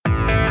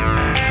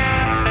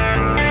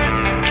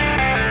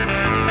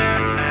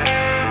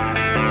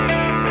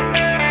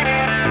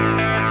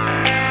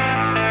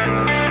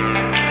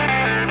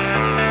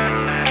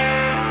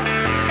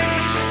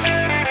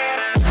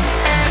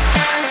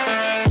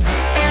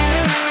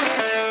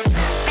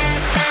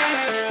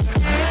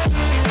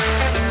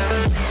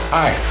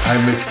Hi,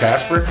 I'm Mitch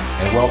Kasprick,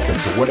 and welcome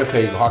to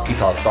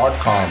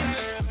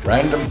WinnipegHockeyTalk.com's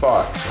Random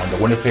Thoughts on the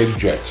Winnipeg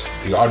Jets,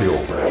 the audio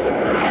version.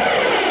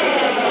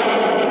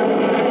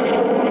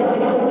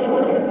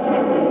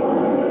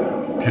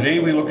 Today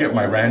we look at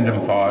my random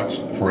thoughts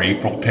for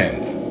April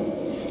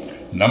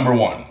 10th. Number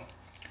 1.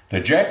 The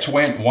Jets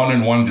went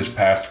 1-1 this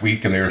past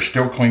week, and they are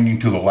still clinging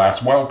to the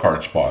last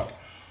wildcard spot.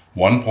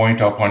 1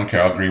 point up on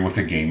Calgary with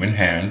a game in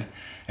hand,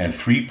 and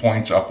 3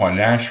 points up on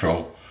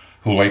Nashville,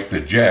 who, like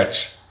the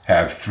Jets,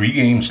 have 3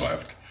 games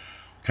left.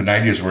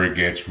 Tonight is where it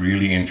gets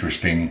really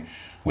interesting,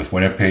 with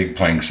Winnipeg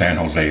playing San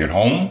Jose at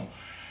home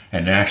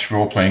and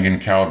Nashville playing in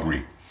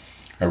Calgary.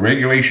 A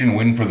regulation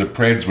win for the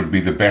Preds would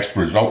be the best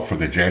result for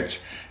the Jets,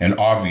 and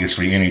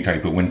obviously any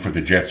type of win for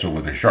the Jets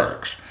over the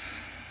Sharks.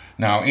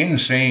 Now, in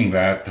saying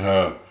that,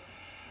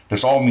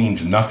 this all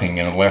means nothing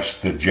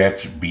unless the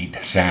Jets beat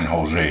San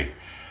Jose.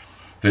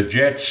 The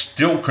Jets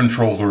still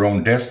control their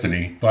own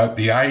destiny, but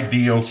the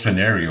ideal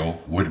scenario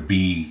would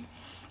be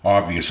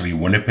obviously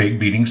Winnipeg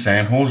beating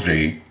San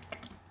Jose,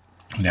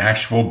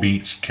 Nashville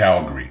beats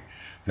Calgary.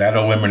 That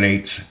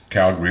eliminates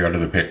Calgary out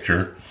of the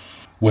picture,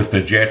 with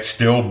the Jets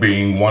still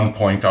being 1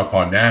 point up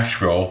on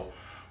Nashville,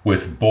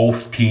 with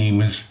both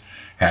teams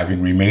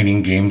having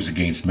remaining games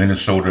against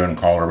Minnesota and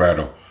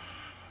Colorado,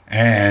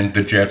 and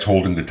the Jets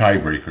holding the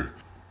tiebreaker.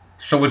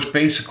 So it's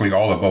basically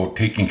all about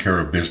taking care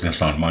of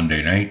business on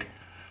Monday night,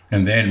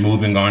 and then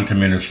moving on to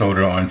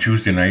Minnesota on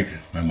Tuesday night,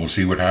 and we'll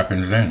see what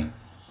happens then.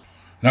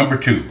 Number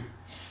 2.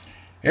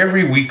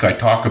 Every week I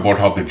talk about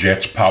how the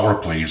Jets' power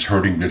play is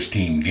hurting this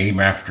team game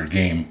after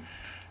game,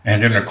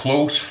 and in a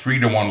close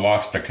 3-1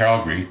 loss to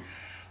Calgary,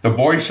 the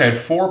boys had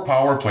 4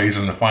 power plays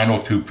in the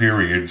final 2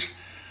 periods,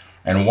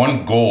 and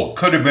 1 goal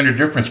could have been a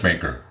difference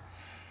maker.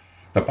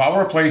 The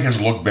power play has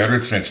looked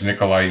better since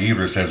Nikolai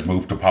Ehlers has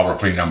moved to power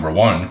play number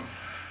 1,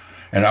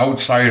 and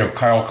outside of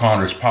Kyle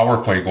Connor's power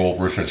play goal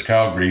versus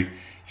Calgary,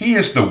 he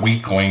is the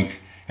weak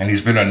link, and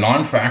he's been a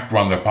non-factor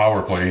on the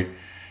power play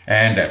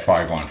and at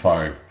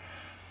 5-on-5.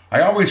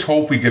 I always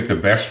hope we get the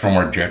best from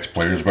our Jets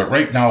players, but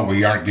right now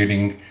we aren't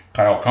getting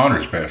Kyle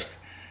Connor's best.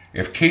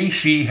 If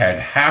KC had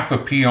half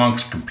of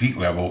Pionk's compete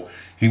level,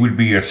 he would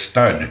be a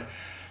stud,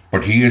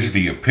 but he is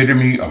the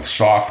epitome of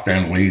soft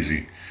and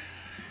lazy.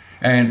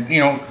 And,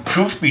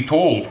 truth be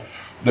told,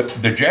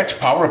 the Jets'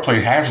 power play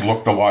has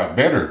looked a lot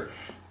better,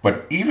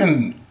 but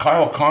even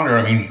Kyle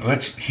Connor,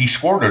 he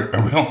scored a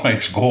real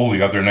nice goal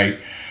the other night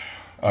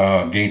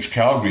against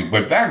Calgary,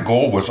 but that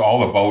goal was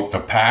all about the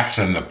pass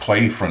and the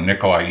play from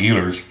Nikolai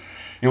Ehlers.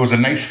 It was a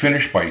nice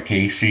finish by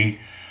Casey,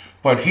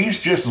 but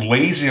he's just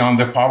lazy on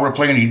the power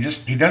play, and he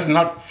does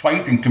not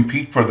fight and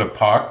compete for the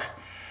puck.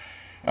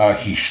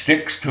 He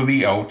sticks to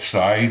the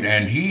outside,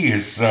 and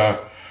he's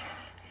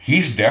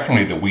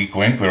definitely the weak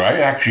link there. I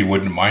actually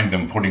wouldn't mind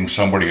them putting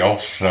somebody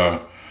else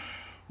in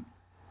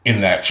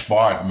that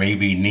spot,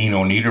 maybe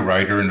Nino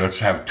Niederreiter, and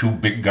let's have 2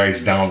 big guys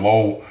down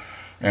low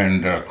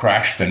and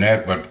crash the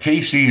net. But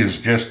Casey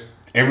is just,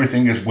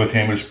 everything is with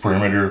him is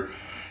perimeter.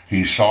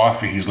 He's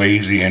soft, he's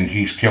lazy, and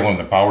he's killing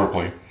the power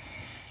play.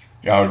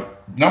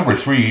 Number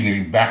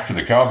 3, back to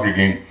the Calgary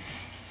game.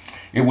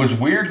 It was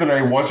weird that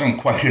I wasn't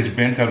quite as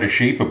bent out of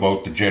shape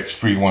about the Jets'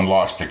 3-1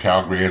 loss to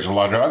Calgary as a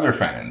lot of other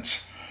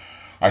fans.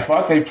 I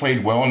thought they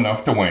played well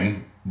enough to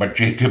win, but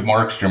Jacob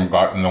Markstrom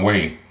got in the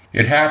way.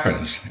 It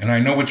happens, and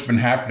I know it's been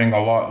happening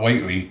a lot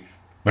lately,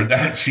 but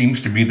that seems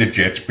to be the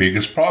Jets'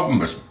 biggest problem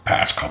this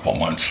past couple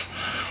months.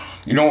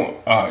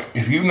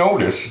 If you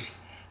notice,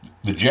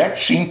 the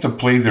Jets seem to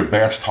play their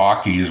best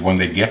hockey is when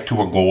they get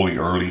to a goalie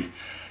early.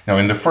 Now,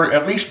 in the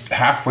at least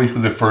halfway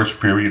through the first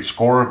period,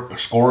 score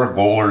a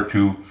goal or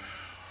 2.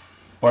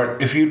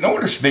 But if you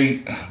notice,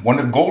 when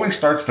the goalie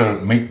starts to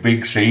make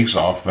big saves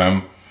off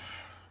them,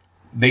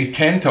 they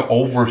tend to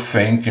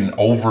overthink and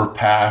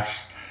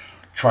overpass,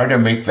 try to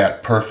make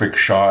that perfect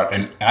shot,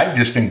 and I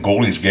just think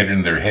goalies get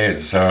in their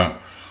heads. That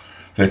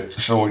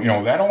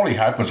only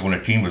happens when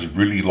a team has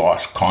really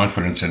lost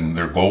confidence in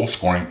their goal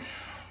scoring.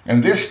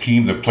 And this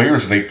team, the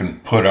players they can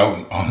put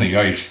out on the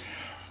ice,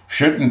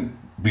 shouldn't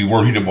be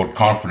worried about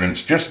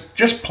confidence.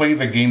 Just play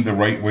the game the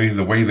right way,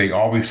 the way they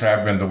always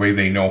have been, the way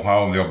they know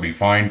how, and they'll be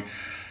fine.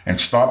 And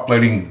stop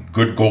letting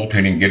good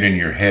goaltending get in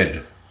your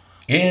head.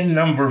 In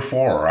number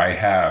 4, I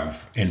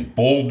have, in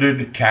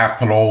bolded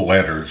capital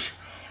letters,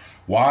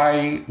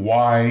 why?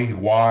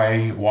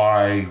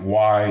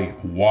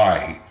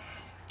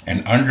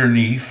 And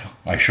underneath,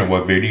 I show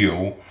a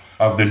video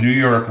of the New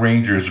York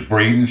Rangers'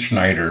 Braden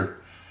Schneider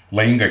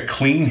laying a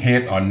clean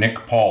hit on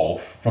Nick Paul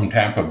from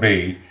Tampa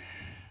Bay,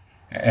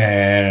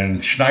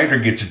 and Schneider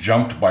gets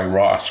jumped by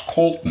Ross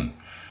Colton.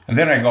 And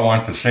then I go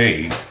on to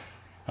say,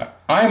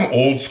 I'm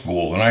old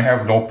school and I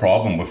have no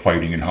problem with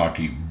fighting in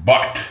hockey,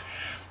 but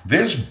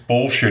this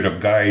bullshit of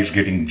guys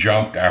getting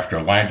jumped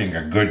after landing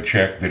a good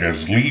check that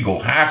is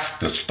legal has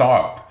to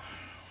stop.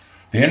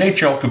 The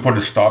NHL could put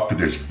a stop to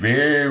this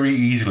very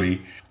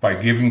easily by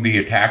giving the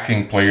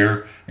attacking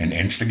player an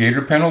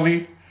instigator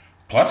penalty,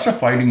 plus a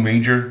fighting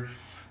major,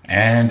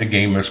 and a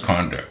game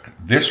misconduct.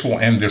 This will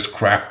end this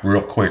crap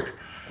real quick.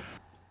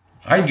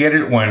 I get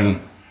it when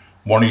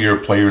one of your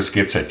players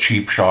gets a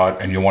cheap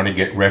shot and you want to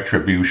get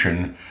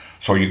retribution,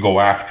 so you go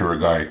after a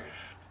guy.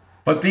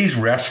 But these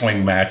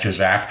wrestling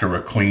matches after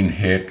a clean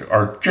hit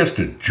are just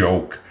a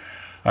joke.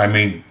 I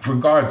mean, for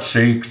God's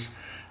sakes,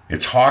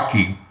 it's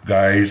hockey,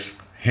 guys.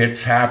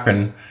 Hits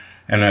happen,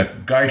 and a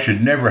guy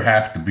should never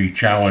have to be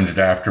challenged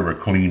after a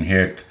clean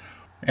hit.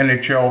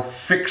 NHL,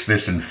 fix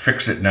this and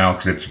fix it now,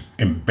 because it's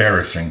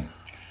embarrassing.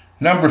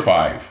 Number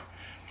 5.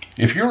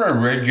 If you're a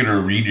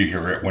regular reader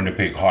here at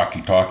Winnipeg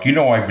Hockey Talk, you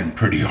know I've been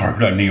pretty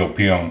hard on Neal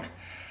Pionk.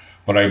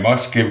 But I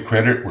must give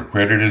credit where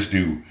credit is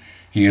due.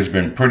 He has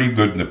been pretty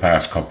good in the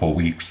past couple of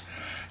weeks.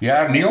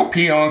 Yeah, Neal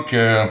Pionk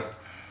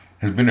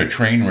has been a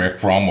train wreck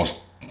for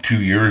almost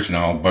 2 years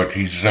now, but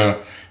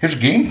his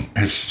game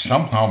has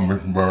somehow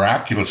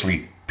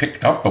miraculously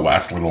picked up the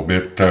last little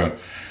bit.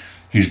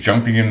 He's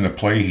jumping into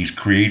play, he's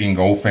creating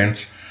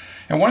offense.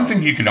 And one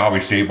thing you can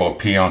always say about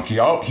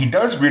Pionk, he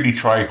does really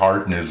try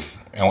hard in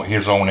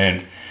his own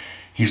end.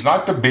 He's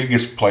not the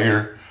biggest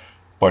player,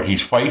 but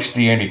he's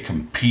feisty and he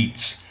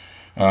competes.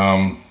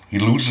 He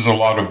loses a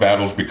lot of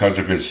battles because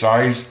of his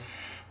size,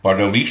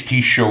 but at least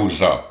he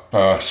shows up.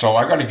 So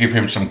I got to give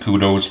him some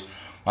kudos.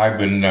 I've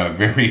been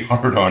very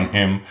hard on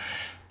him,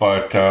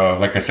 but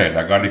like I said,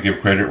 I got to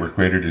give credit where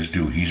credit is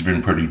due. He's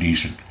been pretty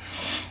decent.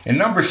 In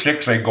number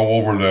 6, I go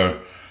over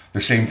the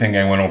same thing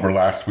I went over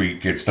last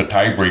week. It's the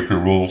tiebreaker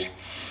rules.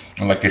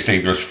 And like I say,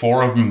 there's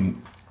 4 of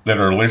them that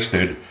are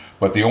listed,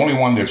 but the only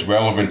one that's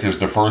relevant is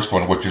the first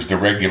one, which is the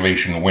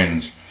regulation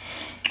wins.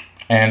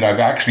 And I've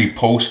actually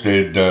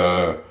posted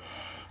the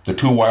 2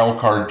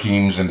 wildcard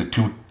teams and the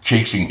 2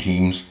 chasing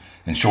teams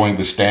and showing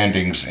the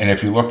standings. And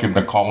if you look in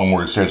the column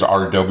where it says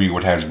RW,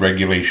 it has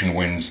regulation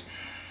wins.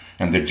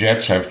 And the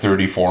Jets have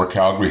 34,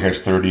 Calgary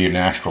has 30, and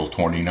Nashville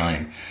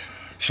 29.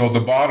 So the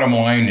bottom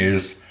line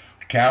is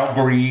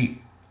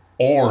Calgary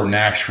or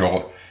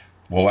Nashville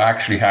will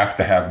actually have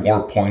to have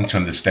more points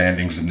on the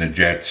standings than the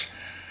Jets.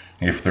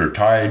 If they're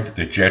tied,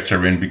 the Jets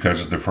are in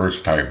because of the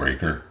first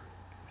tiebreaker.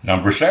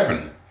 Number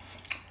 7.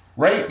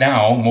 Right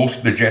now, most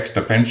of the Jets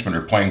defensemen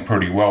are playing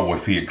pretty well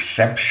with the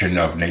exception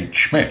of Nate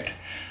Schmidt.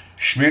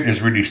 Schmidt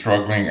is really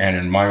struggling and,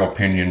 in my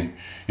opinion,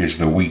 is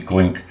the weak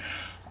link.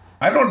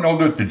 I don't know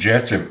that the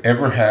Jets have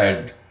ever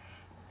had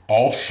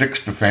all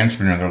 6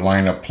 defensemen in their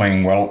lineup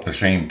playing well at the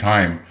same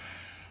time.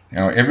 You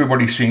know,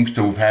 everybody seems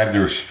to have had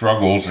their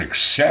struggles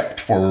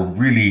except for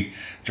really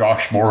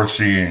Josh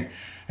Morrissey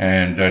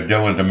and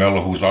Dylan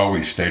DeMello, who's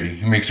always steady.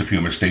 He makes a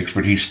few mistakes,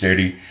 but he's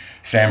steady.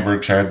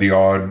 Sandberg's had the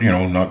odd,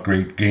 not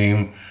great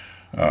game.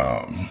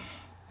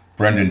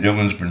 Brendan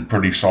Dillon's been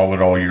pretty solid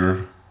all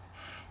year,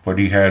 but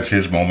he has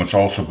his moments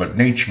also. But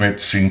Nate Schmidt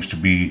seems to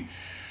be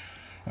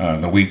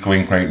the weak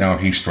link right now.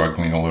 He's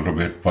struggling a little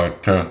bit,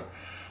 but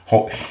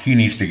he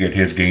needs to get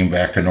his game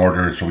back in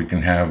order so we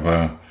can have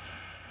a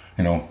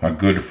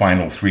good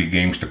final 3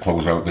 games to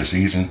close out the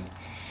season.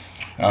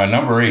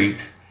 Number 8,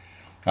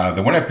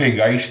 the Winnipeg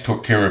Ice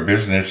took care of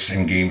business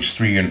in games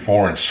 3 and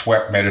 4 and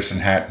swept Medicine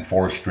Hat in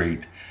 4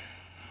 straight.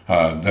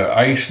 The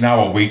Ice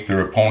now await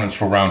their opponents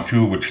for round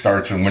 2, which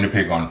starts in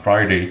Winnipeg on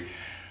Friday.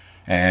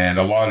 And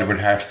a lot of it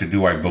has to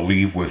do, I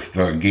believe, with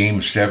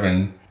Game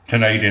 7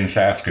 tonight in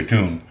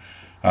Saskatoon.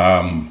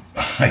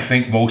 I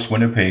think most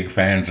Winnipeg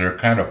fans are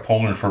kind of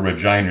pulling for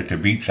Regina to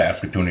beat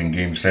Saskatoon in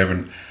Game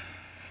 7,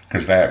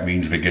 because that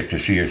means they get to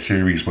see a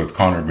series with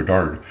Connor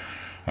Bedard.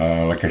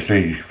 Like I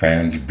say,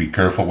 fans, be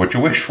careful what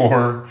you wish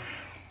for.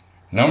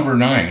 Number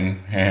 9,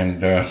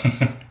 and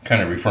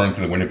kind of referring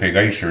to the Winnipeg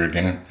Ice here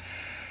again,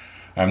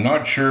 I'm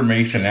not sure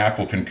Mason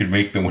Appleton could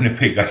make the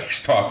Winnipeg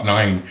Ice top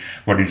 9,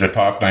 but he's a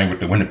top 9 with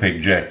the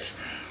Winnipeg Jets.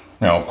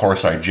 Now, of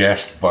course, I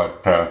jest,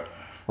 but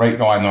right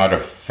now I'm not a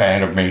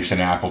fan of Mason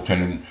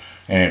Appleton,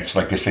 and it's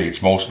like I say,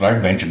 it's most, and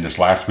I've mentioned this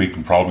last week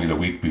and probably the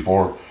week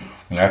before,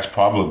 and that's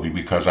probably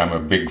because I'm a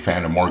big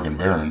fan of Morgan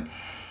Barron,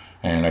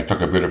 and I took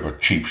a bit of a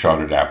cheap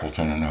shot at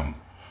Appleton, and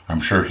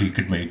I'm sure he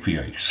could make the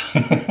ice.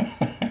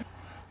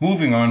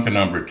 Moving on to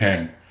number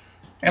 10.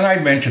 And I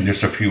mentioned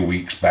this a few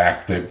weeks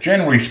back that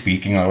generally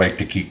speaking, I like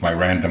to keep my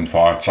random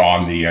thoughts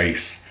on the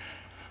ice.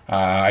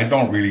 I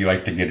don't really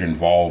like to get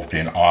involved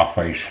in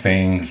off-ice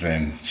things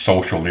and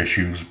social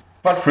issues.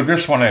 But for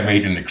this one, I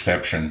made an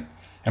exception.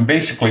 And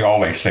basically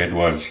all I said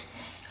was,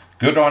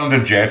 good on the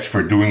Jets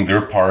for doing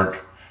their part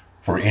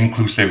for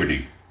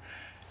inclusivity.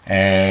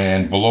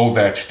 And below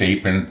that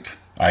statement,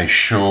 I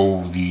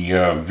show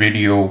the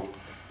video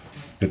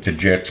that the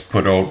Jets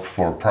put out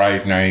for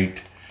Pride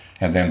Night.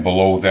 And then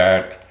below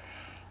that,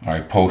 I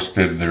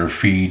posted their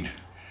feed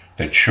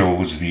that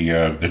shows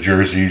the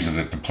jerseys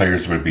that the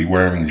players would be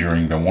wearing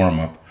during the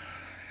warm-up.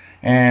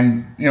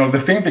 And, the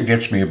thing that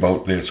gets me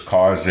about this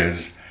cause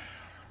is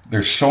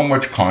there's so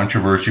much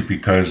controversy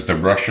because the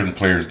Russian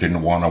players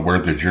didn't want to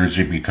wear the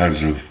jersey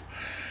because of,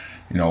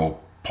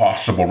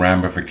 possible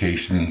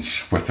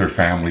ramifications with their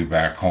family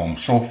back home.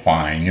 So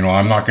fine,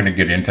 I'm not going to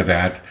get into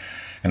that,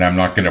 and I'm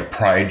not going to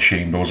pride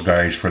shame those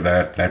guys for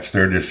that. That's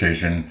their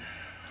decision,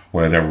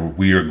 whether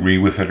we agree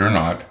with it or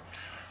not.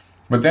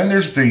 But then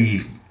there's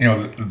the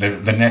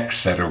next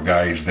set of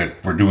guys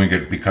that were doing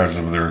it because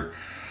of their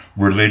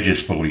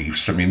religious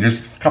beliefs. I mean,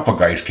 there's a couple of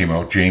guys came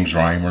out, James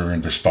Reimer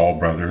and the Stahl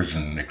brothers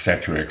and et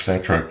cetera, et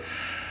cetera.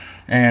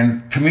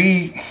 And to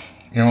me,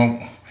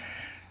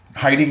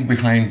 hiding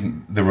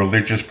behind the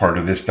religious part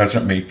of this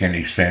doesn't make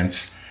any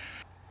sense.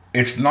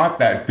 It's not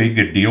that big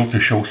a deal to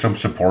show some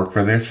support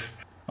for this.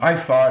 I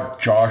thought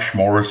Josh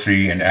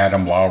Morrissey and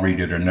Adam Lowry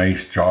did a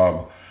nice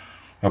job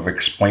of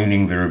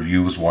explaining their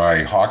views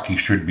why hockey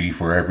should be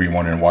for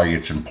everyone and why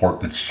it's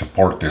important to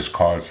support this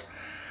cause.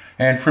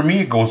 And for me,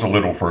 it goes a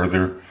little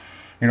further.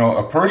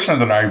 A person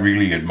that I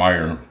really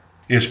admire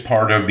is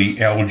part of the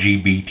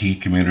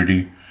LGBT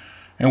community.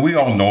 And we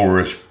all know her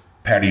as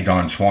Patty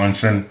Dawn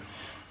Swanson.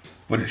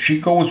 But she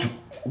goes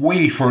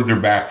way further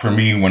back for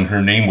me when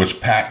her name was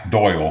Pat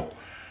Doyle.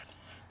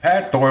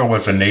 Pat Doyle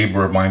was a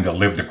neighbor of mine that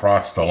lived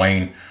across the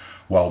lane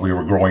while we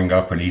were growing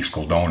up in East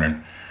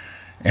Kildonan.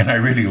 And I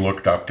really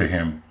looked up to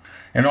him.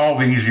 And all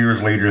these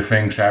years later,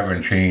 things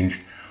haven't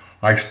changed.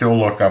 I still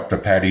look up to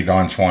Patty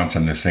Dawn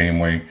Swanson the same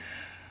way.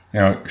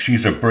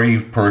 She's a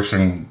brave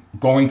person.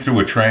 Going through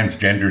a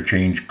transgender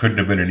change couldn't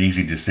have been an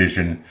easy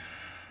decision.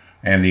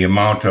 And the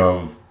amount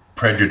of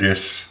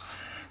prejudice,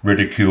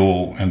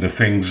 ridicule, and the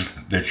things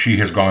that she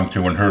has gone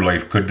through in her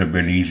life couldn't have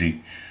been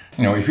easy.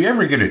 If you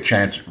ever get a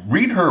chance,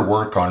 read her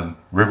work on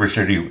River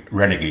City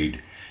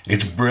Renegade.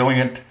 It's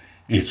brilliant,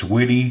 it's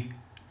witty,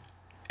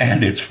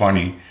 and it's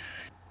funny.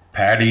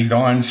 Patty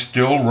Dawn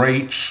still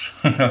writes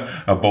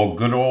about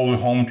good old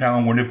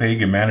hometown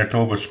Winnipeg and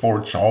Manitoba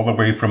sports all the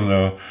way from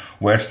the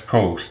West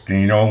Coast.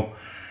 And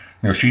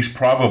she's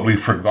probably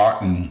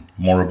forgotten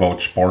more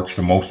about sports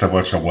than most of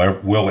us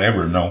will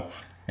ever know.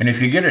 And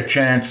if you get a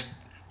chance,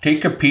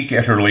 take a peek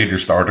at her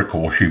latest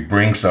article. She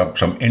brings up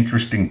some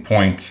interesting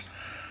points.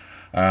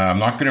 I'm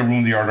not going to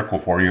ruin the article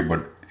for you,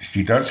 but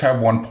she does have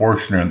one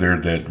portion in there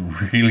that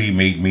really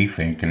made me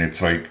think, and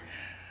it's like,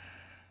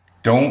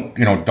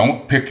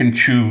 don't pick and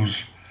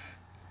choose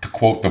to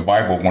quote the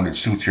Bible when it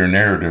suits your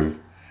narrative.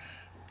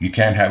 You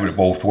can't have it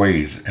both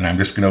ways, and I'm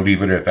just going to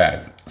leave it at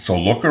that. So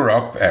look her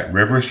up at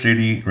River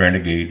City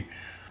Renegade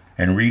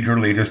and read her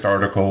latest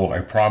article. I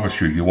promise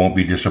you won't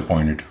be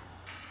disappointed.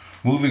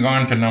 Moving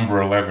on to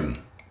number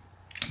 11.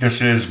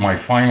 This is my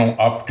final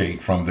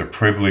update from the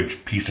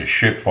privileged piece of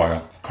shit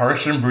file.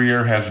 Carson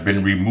Briere has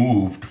been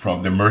removed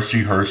from the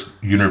Mercyhurst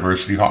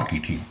University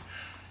hockey team.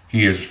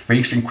 He is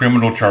facing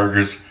criminal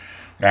charges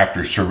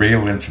after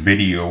surveillance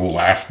video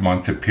last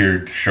month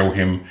appeared to show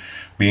him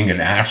being an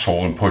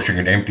asshole and pushing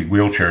an empty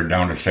wheelchair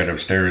down a set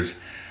of stairs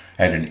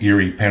at an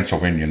Erie,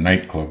 Pennsylvania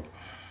nightclub.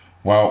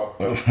 Well,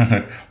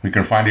 we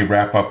can finally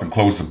wrap up and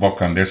close the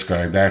book on this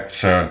guy.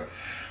 That's 2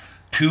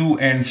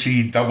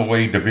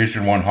 NCAA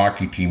Division I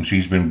hockey teams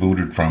he's been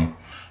booted from.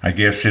 I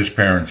guess his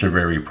parents are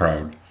very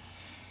proud.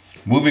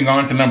 Moving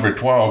on to number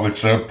 12,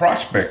 it's a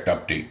prospect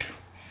update.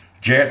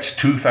 Jets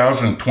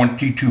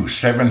 2022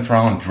 7th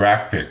round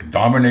draft pick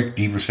Dominic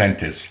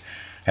DeVincentis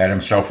had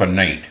himself a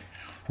night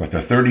with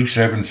a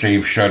 37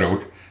 save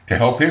shutout to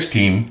help his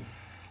team,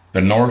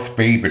 the North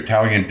Bay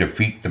Battalion,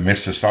 defeat the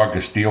Mississauga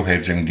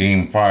Steelheads in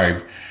Game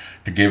 5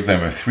 to give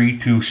them a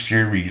 3-2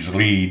 series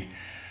lead,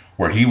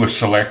 where he was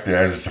selected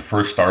as the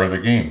first star of the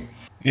game.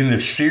 In the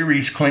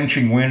series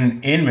clinching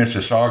win in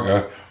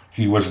Mississauga,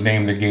 he was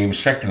named the game's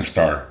second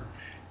star.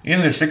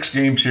 In the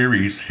 6-game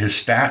series, his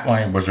stat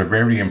line was a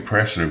very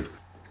impressive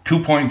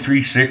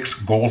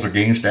 2.36 goals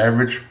against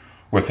average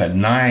with a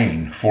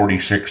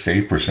 .946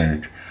 save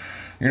percentage.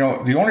 The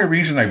only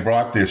reason I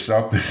brought this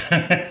up is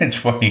it's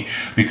funny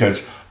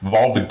because of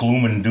all the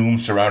gloom and doom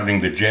surrounding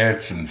the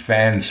Jets and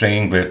fans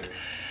saying that,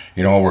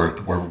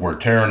 we're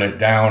tearing it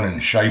down and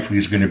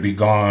Scheifele's going to be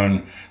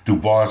gone,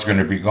 Dubois is going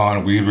to be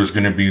gone, Wheeler's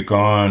going to be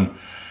gone.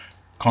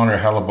 Connor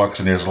Hellebuck's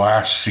in his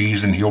last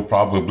season, he'll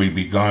probably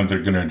be gone. They're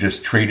going to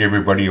just trade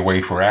everybody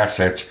away for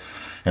assets.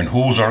 And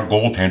who's our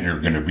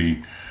goaltender going to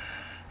be?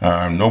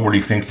 Nobody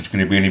thinks it's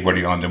going to be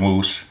anybody on the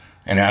Moose.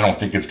 And I don't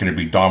think it's going to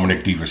be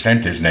Dominic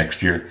DeVincentis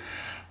next year.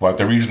 But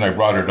the reason I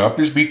brought it up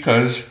is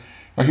because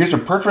here's a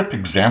perfect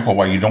example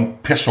why you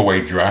don't piss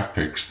away draft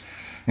picks.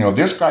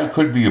 This guy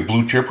could be a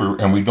blue chipper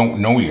and we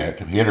don't know yet.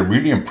 He had a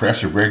really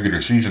impressive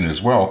regular season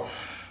as well.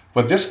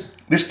 But this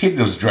kid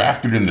was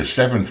drafted in the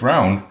 7th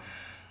round.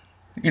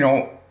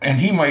 And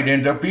he might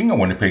end up being a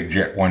Winnipeg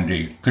Jet one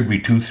day. Could be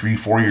 2, 3,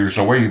 4 years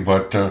away,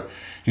 but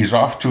he's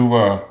off to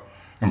an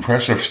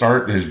impressive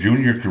start in his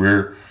junior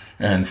career.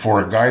 And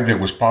for a guy that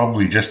was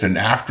probably just an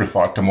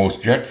afterthought to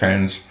most Jet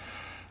fans,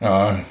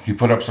 he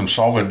put up some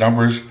solid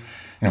numbers.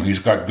 He's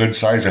got good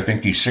size. I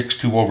think he's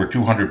 6'2", over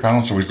 200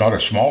 pounds, so he's not a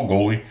small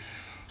goalie.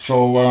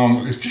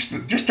 So it's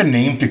just a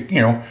name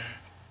to,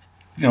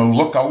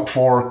 look out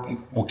for.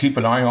 We'll keep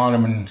an eye on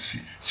him and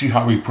see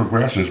how he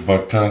progresses.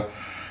 But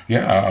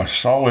a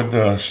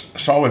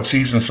solid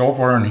season so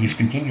far, and he's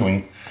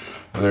continuing.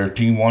 They're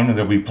Team 1, and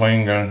they'll be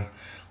playing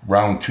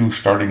round 2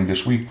 starting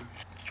this week.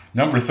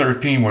 Number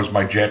 13 was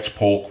my Jets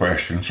poll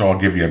question, so I'll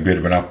give you a bit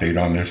of an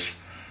update on this.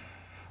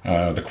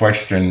 The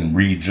question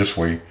reads this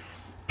way: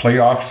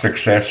 playoff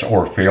success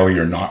or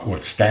failure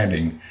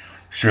notwithstanding,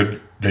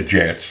 should the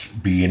Jets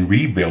be in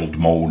rebuild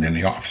mode in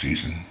the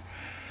offseason?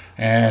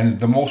 And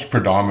the most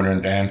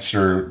predominant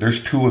answer,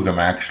 there's two of them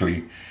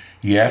actually.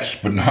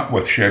 Yes, but not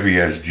with Chevy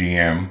as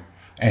GM.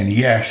 And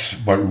yes,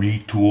 but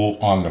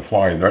retool on the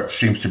fly. That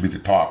seems to be the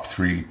top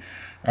three.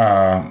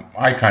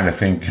 I kind of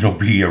think it'll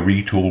be a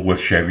retool with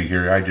Chevy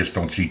here. I just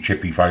don't see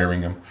Chippy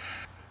firing him.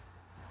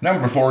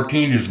 Number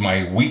 14 is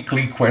my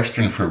weekly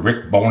question for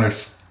Rick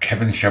Bowness,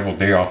 Kevin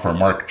Cheveldayoff, or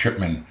Mark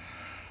Chipman.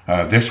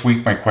 This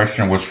week my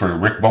question was for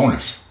Rick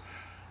Bowness.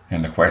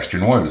 And the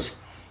question was,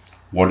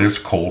 what is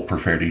Cole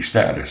Perfetti's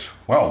status?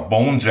 Well,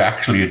 Bones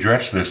actually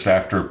addressed this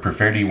after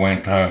Perfetti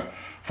went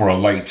for a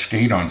light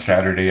skate on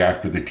Saturday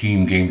after the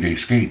team game day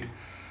skate.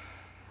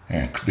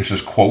 And this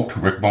is quote,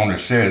 Rick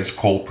Bowness says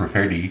Cole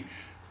Perfetti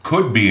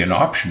could be an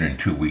option in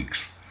 2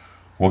 weeks.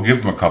 We'll give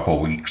him a couple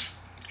of weeks.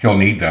 He'll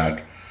need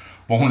that.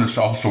 Bowness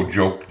also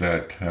joked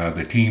that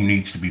the team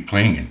needs to be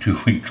playing in 2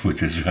 weeks,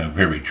 which is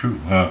very true.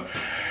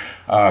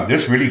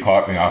 This really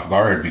caught me off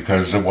guard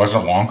because it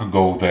wasn't long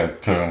ago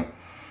that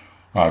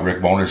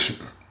Rick Bowness,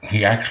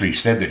 he actually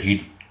said that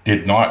he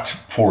did not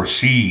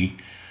foresee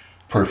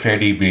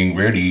Perfetti being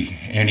ready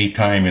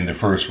anytime in the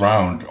first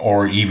round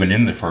or even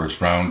in the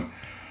first round.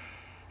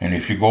 And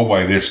if you go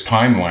by this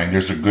timeline,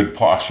 there's a good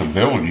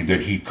possibility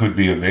that he could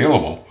be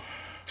available.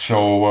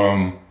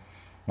 So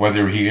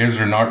whether he is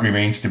or not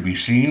remains to be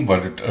seen,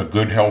 but a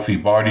good, healthy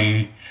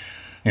body,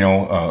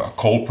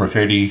 Cole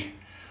Perfetti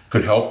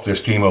could help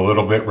this team a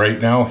little bit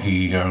right now.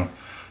 He's a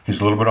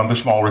little bit on the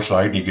smaller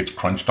side, and he gets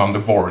crunched on the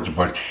boards,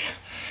 but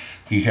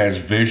he has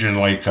vision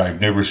like I've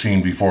never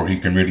seen before. He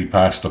can really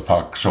pass the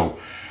puck. So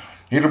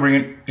it'll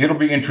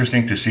be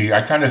interesting to see.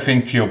 I kind of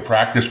think he'll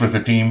practice with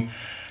the team.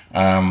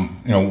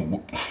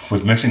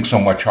 With missing so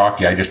much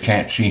hockey, I just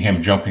can't see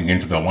him jumping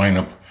into the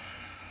lineup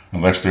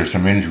unless there's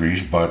some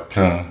injuries, but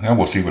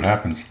we'll see what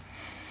happens.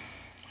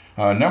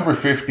 Number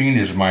 15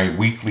 is my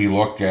weekly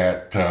look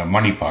at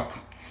Money Puck.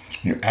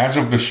 As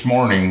of this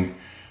morning,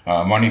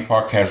 Money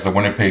Puck has the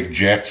Winnipeg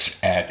Jets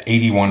at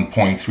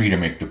 81.3 to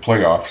make the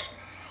playoffs.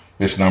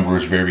 This number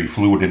is very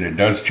fluid and it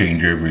does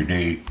change every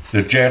day.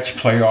 The Jets'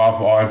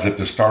 playoff odds at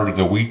the start of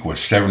the week was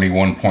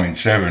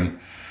 71.7.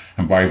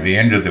 And by the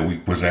end of the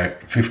week was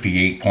at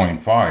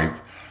 58.5.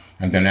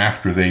 And then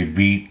after they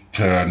beat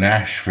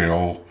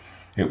Nashville,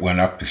 it went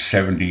up to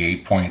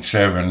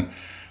 78.7.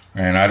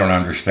 And I don't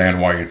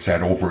understand why it's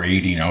at over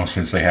 80 now,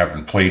 since they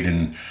haven't played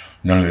and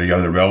none of the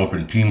other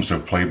relevant teams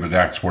have played, but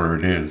that's where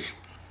it is.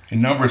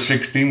 In number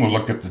 16, we'll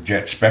look at the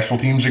Jets special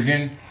teams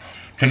again.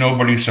 To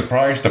nobody's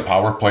surprise, the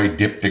power play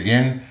dipped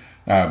again.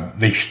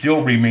 They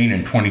still remain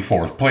in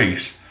 24th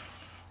place,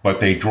 but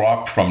they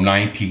dropped from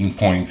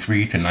 19.3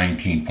 to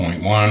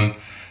 19.1.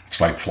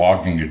 It's like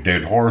flogging a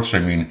dead horse. I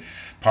mean,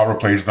 power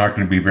play is not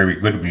going to be very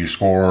good when you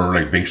score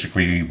like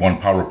basically one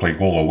power play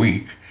goal a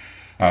week.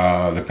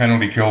 The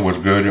penalty kill was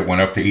good. It went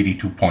up to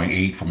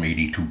 82.8 from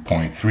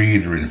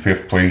 82.3. They're in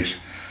 5th place.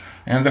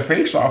 And the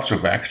face-offs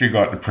have actually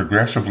gotten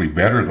progressively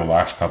better the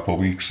last couple of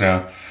weeks.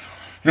 They're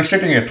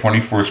sitting at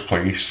 21st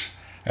place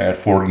at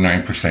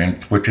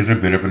 49%, which is a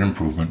bit of an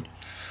improvement.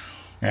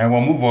 And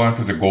we'll move on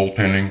to the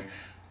goaltending.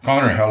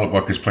 Connor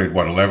Hellebuck has played,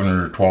 11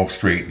 or 12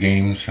 straight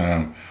games.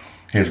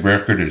 His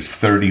record is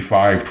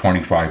 35,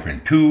 25,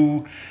 and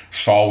 2.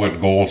 Solid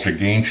goals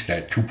against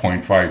at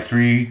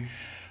 2.53.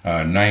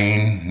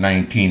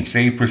 919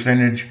 save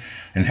percentage.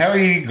 And how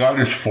he got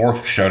his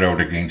 4th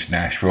shutout against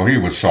Nashville. He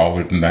was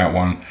solid in that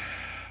one.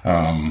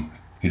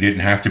 He didn't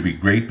have to be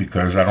great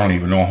because I don't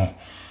even know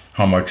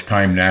how much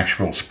time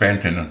Nashville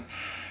spent in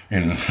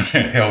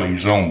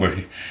Helly's zone, but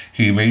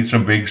he made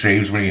some big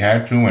saves when he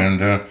had to, and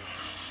the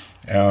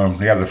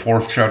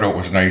 4th shutout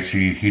was nice.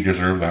 He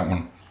deserved that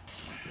one.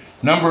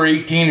 Number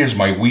 18 is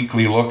my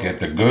weekly look at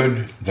the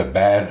good, the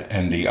bad,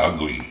 and the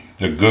ugly.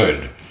 The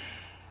good.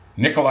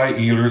 Nikolai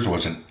Ehlers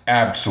was an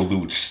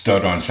absolute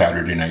stud on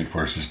Saturday night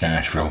versus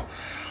Nashville.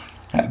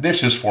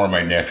 This is for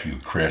my nephew,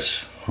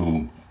 Chris,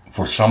 who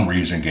for some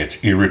reason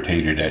gets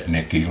irritated at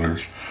Nick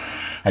Ehlers.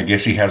 I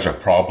guess he has a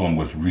problem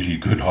with really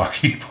good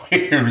hockey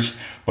players,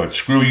 but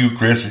screw you,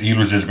 Chris.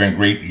 Ehlers has been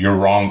great. You're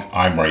wrong.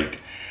 I'm right.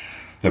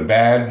 The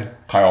bad,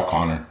 Kyle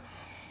Connor.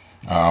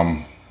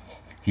 I'm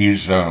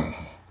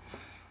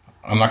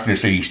not going to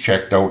say he's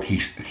checked out.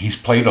 He's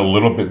played a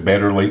little bit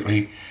better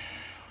lately,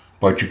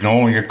 but you can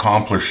only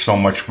accomplish so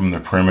much from the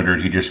perimeter.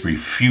 He just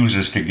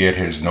refuses to get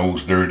his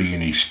nose dirty,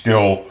 and he's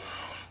still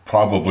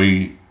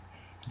probably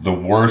the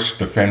worst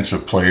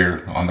defensive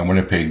player on the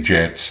Winnipeg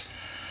Jets.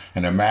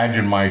 And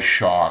imagine my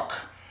shock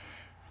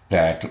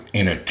that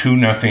in a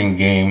 2-0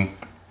 game,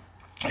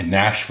 and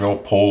Nashville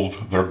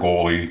pulled their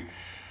goalie,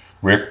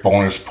 Rick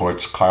Bowness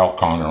puts Kyle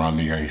Connor on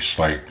the ice.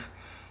 Like,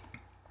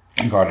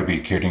 you got to be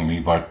kidding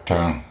me. But,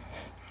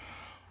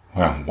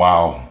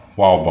 wow,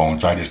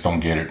 Bones, I just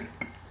don't get it.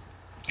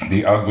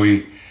 The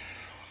ugly,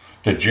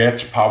 the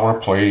Jets' power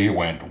play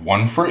went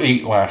 1 for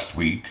 8 last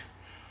week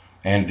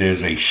and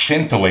is a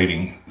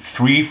scintillating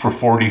 3 for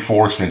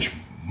 44 since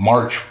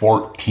March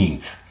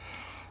 14th.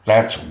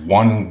 That's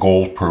 1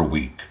 goal per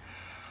week.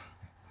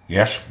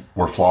 Yes,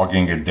 we're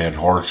flogging a dead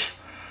horse.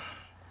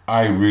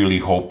 I really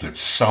hope that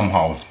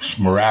somehow,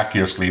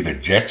 miraculously, the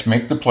Jets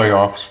make the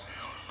playoffs.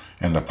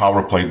 and the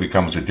power play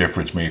becomes a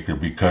difference maker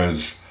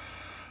because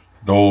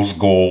those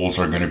goals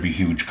are going to be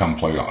huge come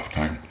playoff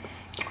time.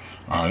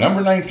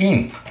 Number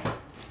 19,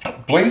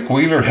 Blake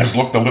Wheeler has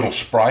looked a little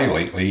spry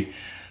lately,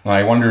 and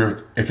I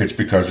wonder if it's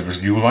because of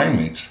his new line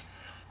mates.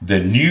 The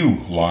new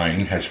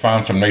line has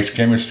found some nice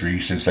chemistry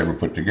since they were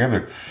put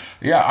together.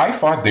 Yeah, I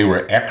thought they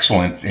were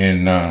excellent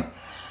in...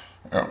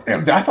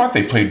 I thought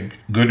they played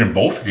good in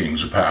both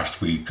games the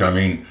past week. I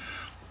mean,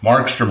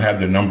 Markstrom had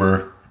the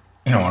number,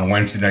 on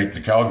Wednesday night,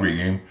 the Calgary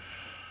game,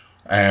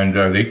 and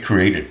they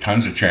created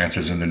tons of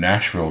chances in the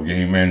Nashville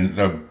game.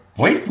 And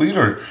Blake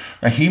Wheeler,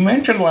 he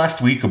mentioned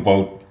last week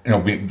about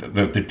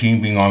the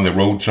team being on the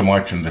road so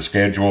much and the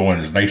schedule,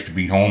 and it's nice to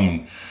be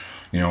home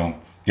and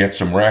get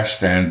some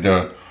rest. And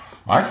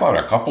I thought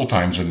a couple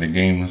times in the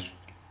games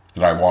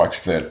that I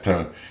watched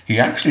that he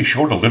actually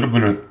showed a little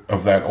bit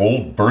of that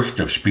old burst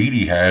of speed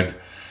he had,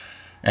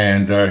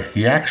 and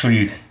he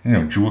actually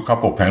drew a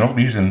couple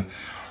penalties. And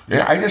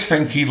yeah, I just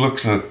think he's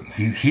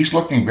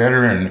looking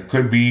better, and it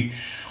could be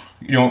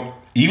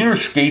Wheeler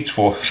skates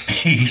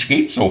he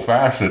skates so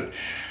fast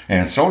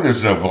and so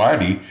does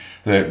Vladdy,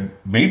 that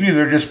maybe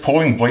they're just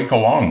pulling Blake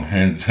along,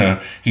 and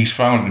he's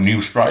found a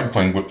new stride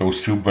playing with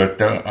those two. But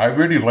I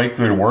really like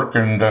their work,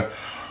 and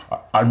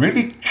I'm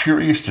really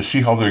curious to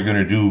see how they're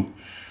going to do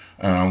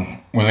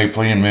when they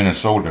play in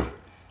Minnesota.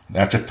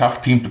 That's a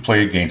tough team to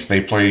play against.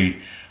 They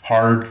play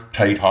hard,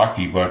 tight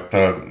hockey, but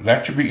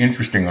that should be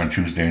interesting on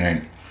Tuesday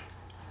night.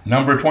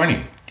 Number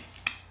 20.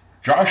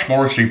 Josh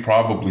Morrissey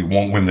probably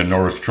won't win the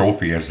Norris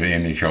Trophy as the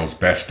NHL's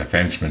best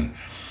defenseman,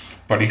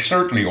 but he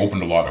certainly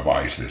opened a lot of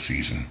eyes this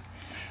season.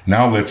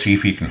 Now let's see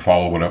if he can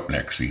follow it up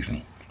next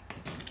season.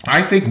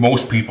 I think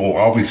most people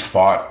always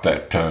thought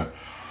that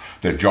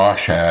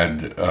Josh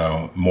had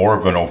more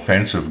of an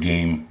offensive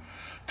game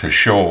to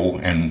show,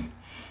 and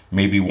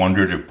maybe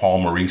wondered if Paul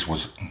Maurice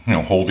was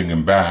holding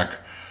him back,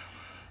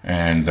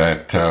 and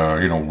that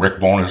Rick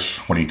Bowness,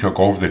 when he took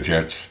over the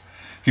Jets,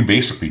 he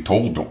basically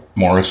told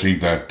Morrissey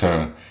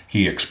that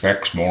he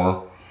expects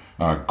more.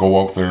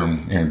 Go out there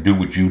and do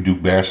what you do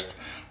best.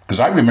 Because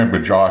I remember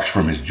Josh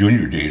from his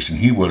junior days, and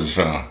he was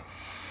a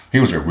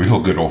real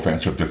good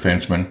offensive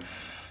defenseman,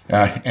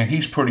 and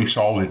he's pretty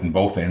solid in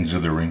both ends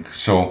of the rink.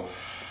 So,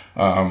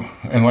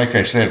 and like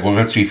I said, well,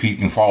 let's see if he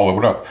can follow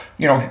it up.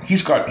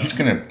 He's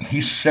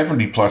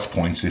 70 plus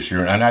points this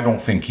year, and I don't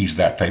think he's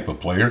that type of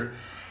player,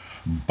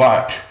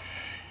 but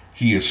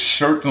he is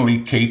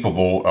certainly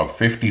capable of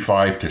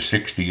 55 to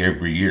 60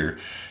 every year.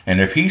 And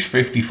if he's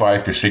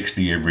 55 to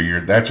 60 every year,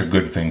 that's a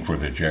good thing for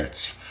the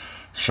Jets.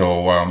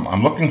 So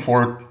I'm looking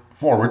forward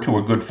to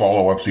a good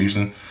follow-up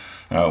season.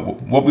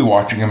 We'll be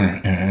watching him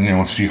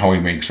and see how he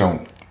makes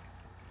out.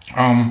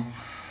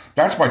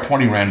 That's my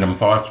 20 random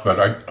thoughts,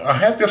 but I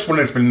had this one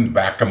that's been in the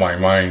back of my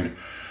mind,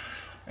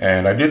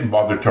 and I didn't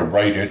bother to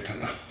write it.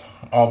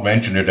 I'll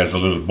mention it as a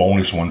little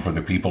bonus one for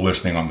the people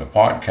listening on the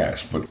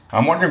podcast, but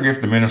I'm wondering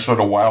if the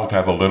Minnesota Wild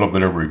have a little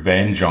bit of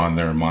revenge on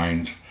their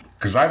minds,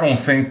 because I don't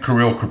think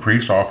Kirill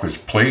Kaprizov has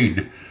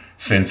played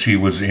since he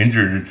was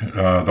injured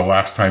the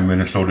last time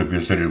Minnesota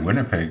visited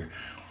Winnipeg.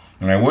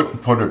 And I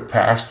wouldn't put it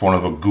past one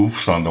of the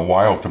goofs on the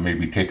Wild to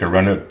maybe take a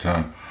run at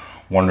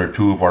one or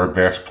two of our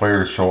best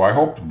players. So I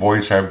hope the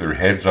boys have their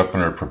heads up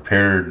and are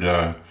prepared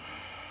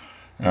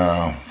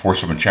for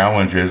some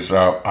challenges.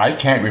 I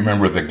can't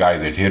remember the guy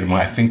that hit him.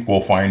 I think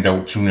we'll find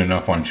out soon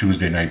enough on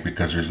Tuesday night,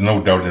 because there's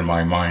no doubt in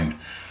my mind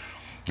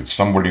that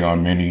somebody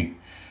on Mini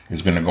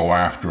is going to go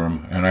after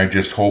him. And I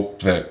just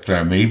hope that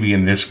maybe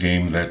in this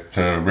game that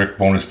Rick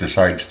Bowness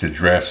decides to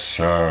dress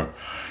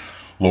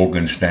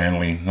Logan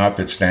Stanley. Not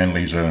that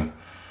Stanley's a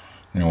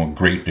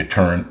great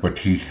deterrent, but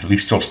he at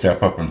least he'll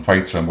step up and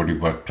fight somebody.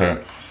 But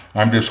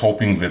I'm just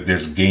hoping that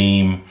this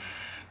game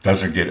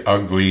doesn't get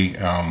ugly.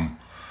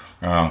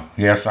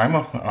 Yes, I'm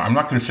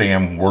not going to say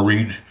I'm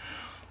worried,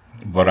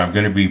 but I'm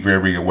going to be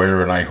very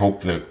aware, and I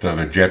hope that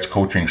the Jets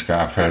coaching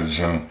staff has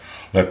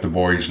let the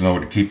boys know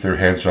to keep their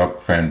heads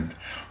up and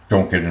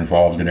don't get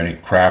involved in any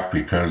crap,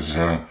 because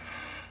I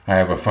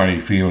have a funny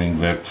feeling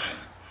that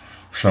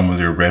some of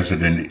their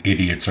resident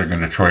idiots are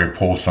going to try to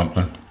pull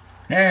something.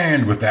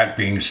 And with that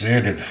being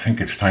said, I think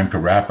it's time to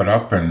wrap it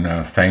up,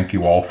 and thank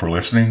you all for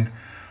listening.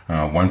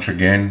 Once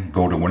again,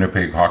 go to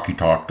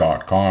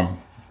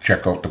winnipeghockeytalk.com.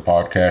 Check out the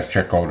podcast,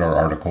 check out our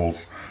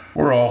articles.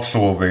 We're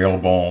also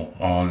available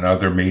on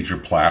other major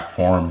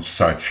platforms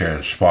such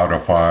as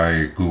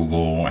Spotify,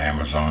 Google,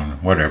 Amazon,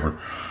 whatever.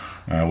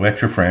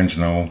 Let your friends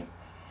know.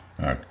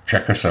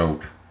 Check us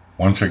out.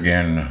 Once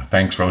again,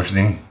 thanks for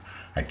listening.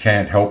 I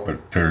can't help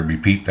but to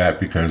repeat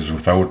that, because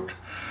without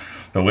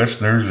the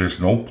listeners, there's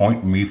no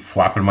point in me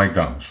flapping my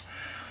gums.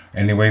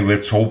 Anyway,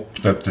 let's hope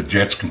that the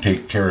Jets can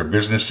take care of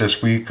business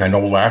this week. I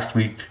know last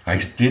week I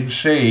did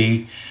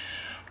say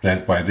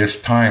that by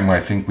this time I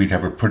think we'd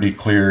have a pretty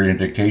clear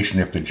indication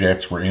if the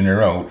Jets were in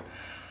or out.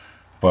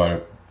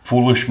 But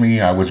foolish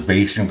me, I was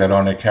basing that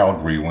on a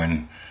Calgary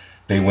win.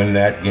 They win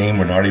that game,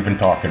 we're not even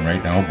talking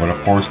right now. But of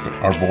course,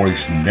 our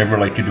boys never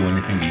like to do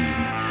anything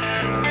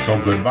easy.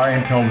 So goodbye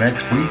until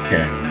next week,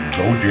 and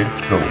go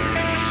Jets, go.